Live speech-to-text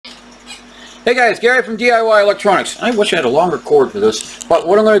Hey guys, Gary from DIY Electronics. I wish I had a longer cord for this, but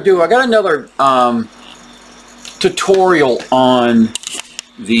what I'm going to do, I got another tutorial on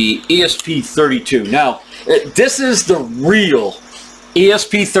the ESP32. Now, this is the real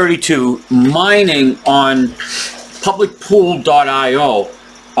ESP32 mining on publicpool.io,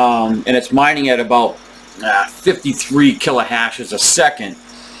 and it's mining at about 53 kilohashes a second.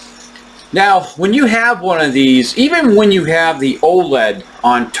 Now, when you have one of these, even when you have the OLED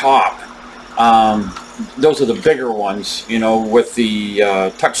on top, those are the bigger ones, you know, with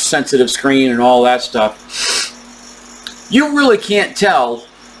the touch sensitive screen and all that stuff, you really can't tell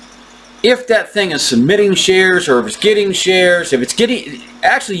if that thing is submitting shares or if it's getting shares, if it's getting,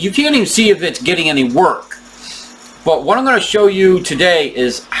 actually you can't even see if it's getting any work. But what I'm going to show you today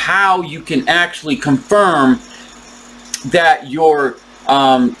is how you can actually confirm that your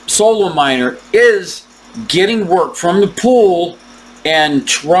solo miner is getting work from the pool and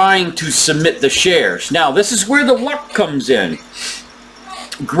trying to submit the shares. Now, this is where the luck comes in.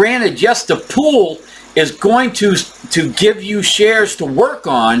 Granted, yes, the pool is going to give you shares to work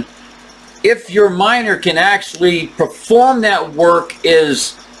on. If your miner can actually perform that work,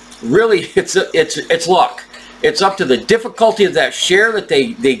 is really it's luck. It's up to the difficulty of that share that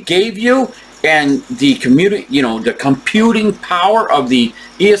they gave you and the computing power of the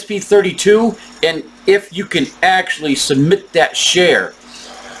ESP32, and if you can actually submit that share.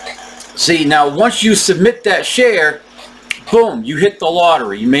 See, now once you submit that share, boom, you hit the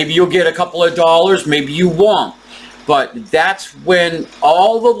lottery. Maybe you'll get a couple of dollars, maybe you won't. But that's when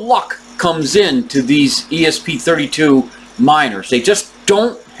all the luck comes in to these ESP32 miners. They just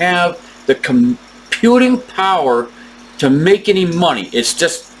don't have the computing power to make any money. It's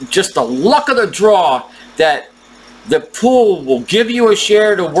just the luck of the draw that the pool will give you a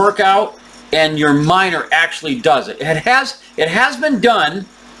share to work out and your miner actually does it. It has been done,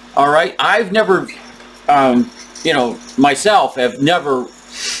 all right. I've never, myself have never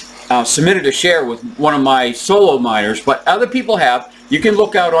submitted a share with one of my solo miners, but other people have. You can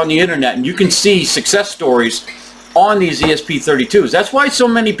look out on the internet and you can see success stories on these ESP32s. That's why so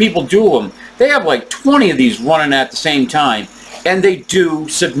many people do them. They have like 20 of these running at the same time, and they do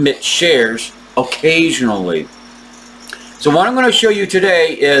submit shares occasionally. So what I'm going to show you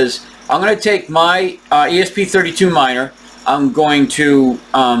today is I'm going to take my ESP32 miner. I'm going to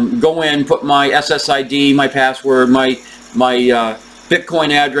go in, put my SSID, my password, my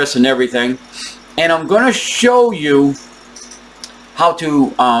Bitcoin address and everything, and I'm going to show you how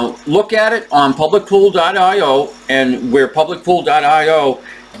to look at it on publicpool.io, and where publicpool.io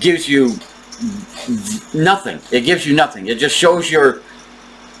gives you nothing. It gives you nothing. It just shows your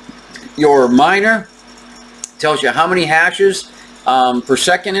miner, tells you how many hashes per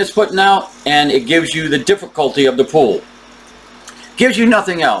second it's putting out, and it gives you the difficulty of the pool. Gives you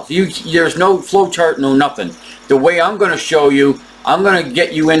nothing else. There's no flow chart, no nothing. The way I'm going to show you, I'm going to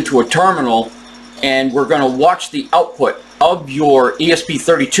get you into a terminal, and we're going to watch the output of your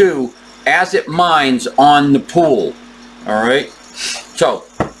ESP32 as it mines on the pool. All right. So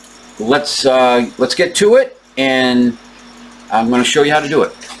let's get to it, and I'm going to show you how to do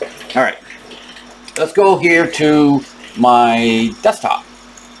it. All right. Let's go here to my desktop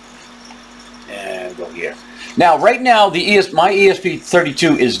and go here. Now, right now, my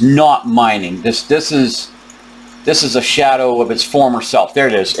ESP32 is not mining. This is a shadow of its former self. There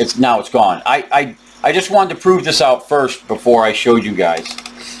it is. It's gone. I just wanted to prove this out first before I showed you guys.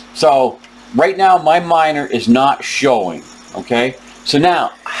 So right now my miner is not showing. Okay. So now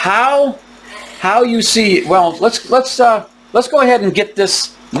how you see it? Well, let's go ahead and get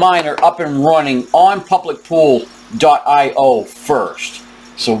this miner up and running on publicpool.io first.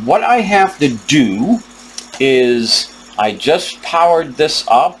 So what I have to do is I just powered this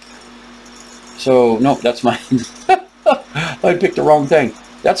up. So no, that's my I picked the wrong thing.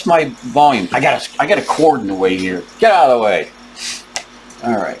 That's my volume. I got a cord in the way here. Get out of the way.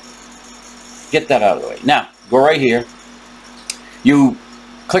 All right. Get that out of the way. Now, go right here. You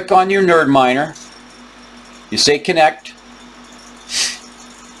click on your nerd miner. You say connect.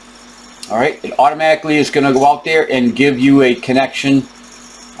 All right. It automatically is going to go out there and give you a connection.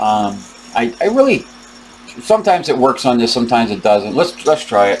 I really, sometimes it works on this, sometimes it doesn't. Let's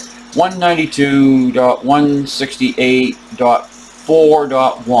try it.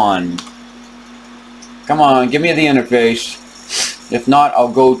 192.168.4.1. Come on, give me the interface. If not,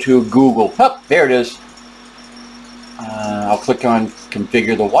 I'll go to Google. Oh, there it is. I'll click on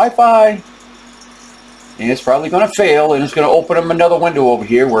configure the Wi-Fi, and it's probably going to fail, and it's going to open up another window over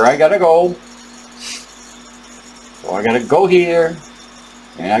here where I gotta go. So I gotta go here,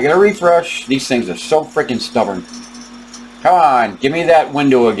 and I gotta refresh. These things are so freaking stubborn. Come on, give me that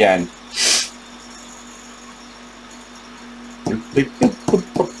window again.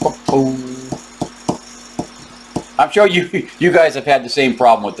 I'm sure you guys have had the same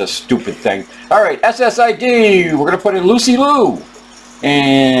problem with this stupid thing. All right, SSID. We're gonna put in Lucy Lou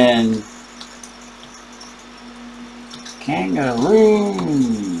and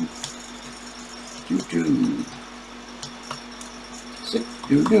kangaroo. Doo-doo. Sit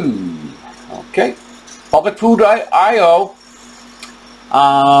doo-doo. Okay. Public PuTTY.io.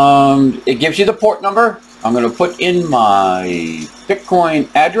 It gives you the port number. I'm going to put in my Bitcoin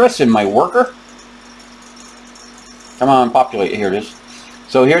address in my worker. Come on, populate. Here it is.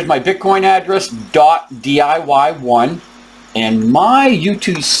 So here's my Bitcoin address, .diy1. And my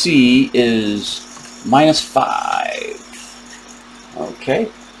UTC is -5. Okay.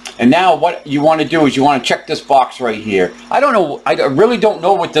 And now what you want to do is you want to check this box right here. I don't know. I really don't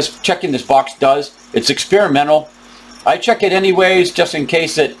know what this checking this box does. It's experimental. I check it anyways just in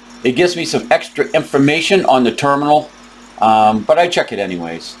case it gives me some extra information on the terminal. But I check it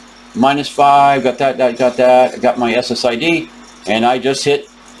anyways. -5, got that, got that. I got my SSID, and I just hit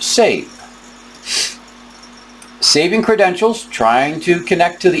save. Saving credentials, trying to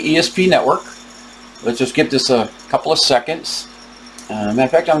connect to the ESP network. Let's just give this a couple of seconds. Matter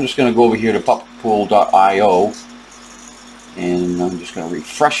of fact, I'm just going to go over here to publicpool.io, and I'm just going to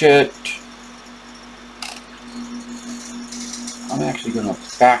refresh it. I'm actually going to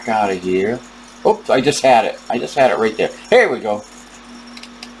back out of here. Oops, I just had it. I just had it right there. Here we go.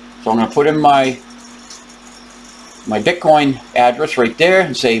 So I'm going to put in my Bitcoin address right there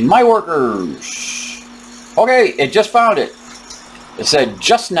and say my workers. Okay, it just found it. It said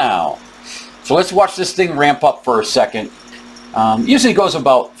just now. So let's watch this thing ramp up for a second. Usually goes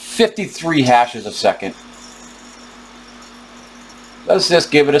about 53 hashes a second. Let's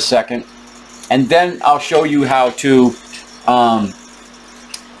just give it a second, and then I'll show you how to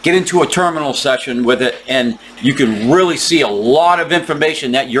get into a terminal session with it, and you can really see a lot of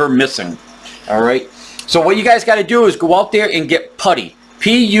information that you're missing. All right, so what you guys got to do is go out there and get PuTTY,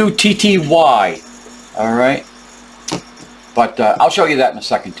 P-U-T-T-Y. all right, but I'll show you that in a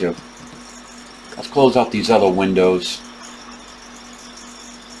second too. Let's close out these other windows.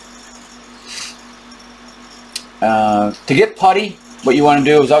 To get PuTTY, what you want to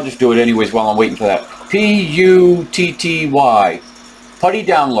do is, I'll just do it anyways while I'm waiting for that. P-U-T-T-Y. PuTTY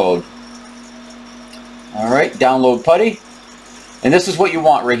download. Alright, download PuTTY. And this is what you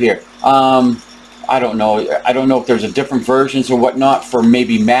want right here. I don't know. I don't know if there's a different versions or whatnot for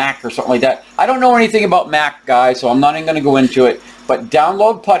maybe Mac or something like that. I don't know anything about Mac, guys, so I'm not even going to go into it. But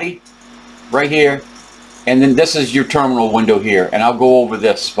download PuTTY right here. And then this is your terminal window here. And I'll go over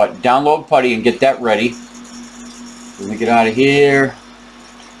this. But download PuTTY and get that ready. Let me get out of here.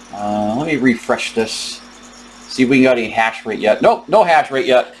 Let me refresh this. See if we got any hash rate yet. Nope, no hash rate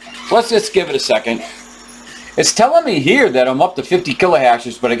yet. Let's just give it a second. It's telling me here that I'm up to 50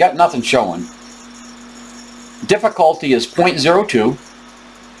 kilohashes, but I got nothing showing. Difficulty is 0.02.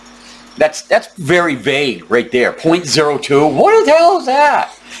 That's very vague right there. 0.02. What the hell is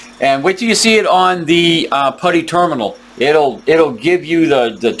that? And wait till you see it on the PuTTY terminal. It'll give you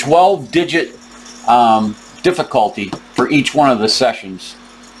the 12-digit difficulty for each one of the sessions,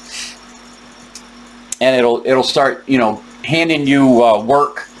 and it'll start, you know, handing you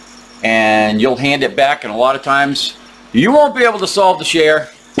work, and you'll hand it back, and a lot of times you won't be able to solve the share.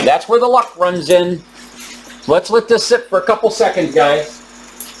 That's where the luck runs in. Let's let this sit for a couple seconds, guys.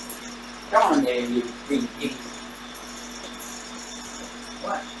 Come on, Dave.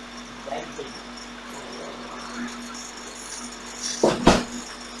 What? Thank you.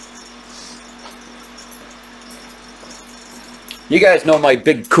 You guys know my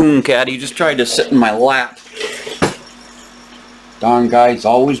big coon cat. He just tried to sit in my lap. Darn guy's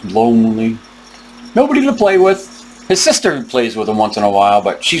always lonely. Nobody to play with. His sister plays with him once in a while,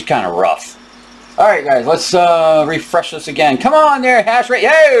 but she's kind of rough. Alright guys, let's refresh this again. Come on there, hash rate.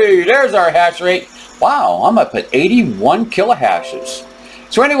 Hey, there's our hash rate. Wow, I'm up at 81 kilohashes.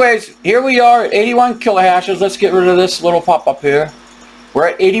 So anyways, here we are at 81 kilohashes. Let's get rid of this little pop-up here. We're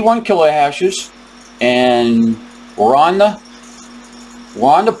at 81 kilohashes, and we're on the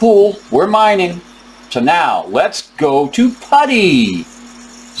pool. We're mining. So now, let's go to PuTTY.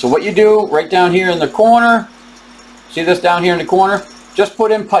 So what you do, right down here in the corner, see this down here in the corner? Just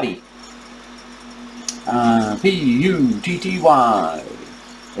put in PuTTY. P-U-T-T-Y.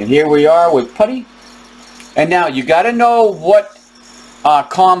 And here we are with PuTTY. And now, you got to know what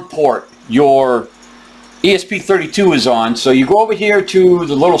COM port your ESP32 is on. So you go over here to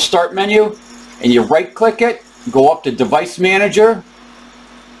the little start menu, and you right-click it, go up to Device Manager,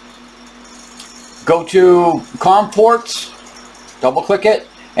 go to COM ports, double-click it,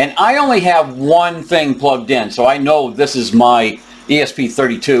 And I only have one thing plugged in, so I know this is my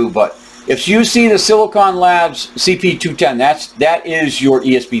ESP32, but if you see the Silicon Labs CP210, that is your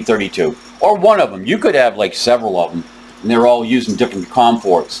ESP32. Or one of them. You could have like several of them, and they're all using different COM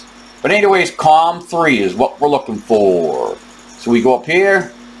ports. But anyways, COM3 is what we're looking for. So we go up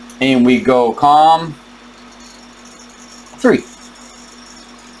here, and we go COM3.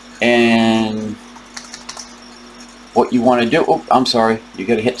 And what you want to do, oh, I'm sorry, you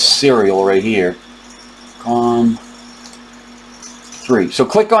got to hit serial right here. COM3. So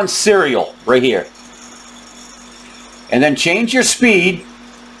click on serial right here. And then change your speed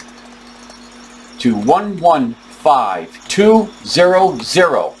to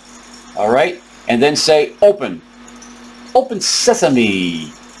 115200. Alright? And then say open. Open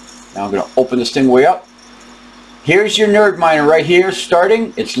sesame. Now I'm going to open this thing way up. Here's your nerd miner right here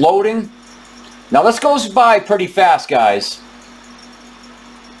starting. It's loading. Now this goes by pretty fast, guys.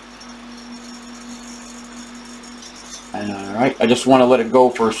 Alright, I just want to let it go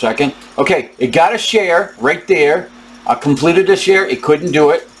for a second. Okay, it got a share right there. I completed the share. It couldn't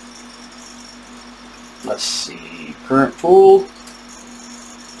do it. Let's see. Current pool.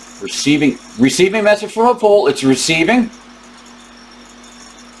 Receiving message from a pool. It's receiving.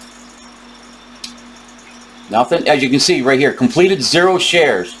 Nothing. As you can see right here, completed 0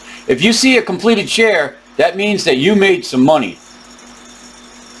 shares. If you see a completed share, that means that you made some money.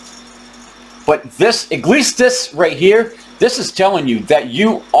 But this, at least this right here, this is telling you that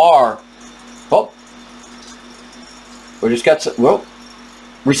you are, oh, we just got some, well,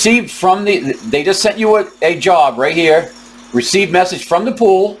 received from the, they just sent you a job right here. Received message from the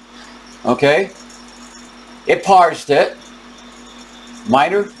pool. Okay. It parsed it.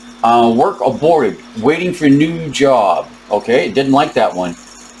 Miner, work aborted. Waiting for new job. Okay, it didn't like that one.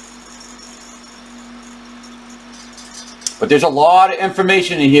 But there's a lot of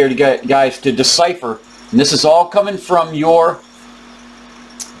information in here to get guys to decipher. And this is all coming from your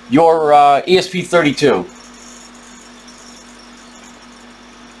ESP32.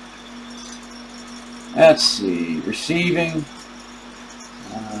 Let's see, receiving.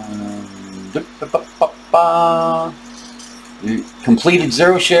 Completed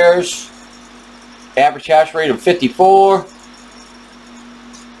 0 shares. Average hash rate of 54.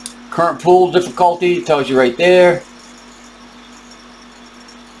 Current pool difficulty tells you right there.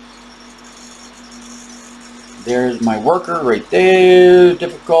 There's my worker right there.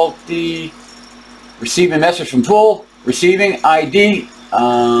 Difficulty. Receiving message from pool. Receiving ID.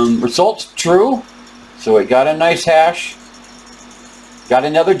 Results true. So it got a nice hash. Got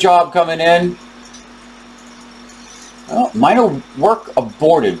another job coming in. Oh, miner work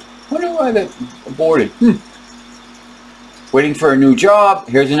aborted. Wonder why that aborted. Waiting for a new job.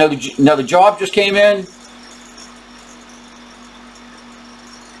 Here's another job just came in.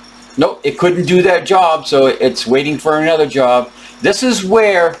 Nope, it couldn't do that job, so it's waiting for another job. This is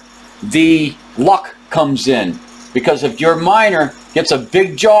where the luck comes in. Because if your miner gets a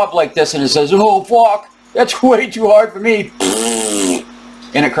big job like this and it says, oh fuck, that's way too hard for me,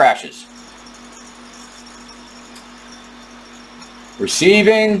 and it crashes.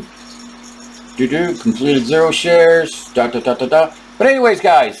 Receiving, completed 0 shares, But anyways,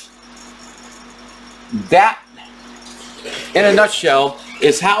 guys, that in a nutshell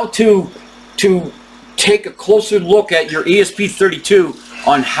is how to take a closer look at your ESP32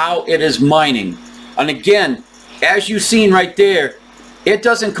 on how it is mining. And again, as you've seen right there, it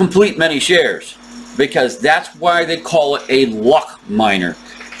doesn't complete many shares, because that's why they call it a luck miner.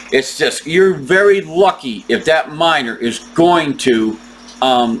 It's just, you're very lucky if that miner is going to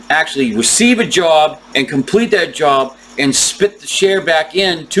actually receive a job and complete that job and spit the share back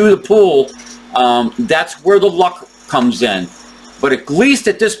in to the pool. That's where the luck comes in. But at least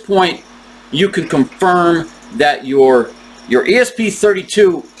at this point, you can confirm that your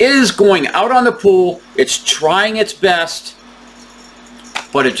ESP32 is going out on the pool. It's trying its best,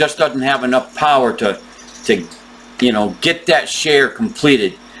 but it just doesn't have enough power to you know, get that share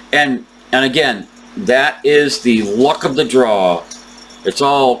completed. And again, that is the luck of the draw. It's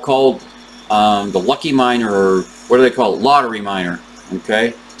all called the lucky miner, or what do they call it? Lottery miner.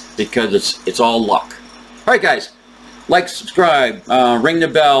 Okay, because it's all luck. All right, guys. Like, subscribe, ring the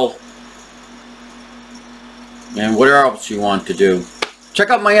bell, and whatever else you want to do. Check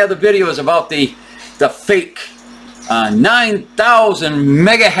out my other videos about the fake 9,000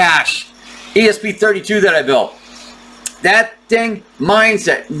 mega hash ESP32 that I built. That thing mines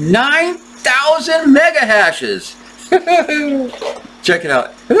at 9,000 mega hashes. Check it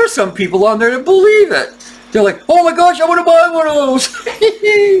out. And there's some people on there that believe it. They're like, oh my gosh, I want to buy one of those.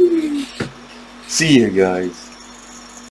 See you guys.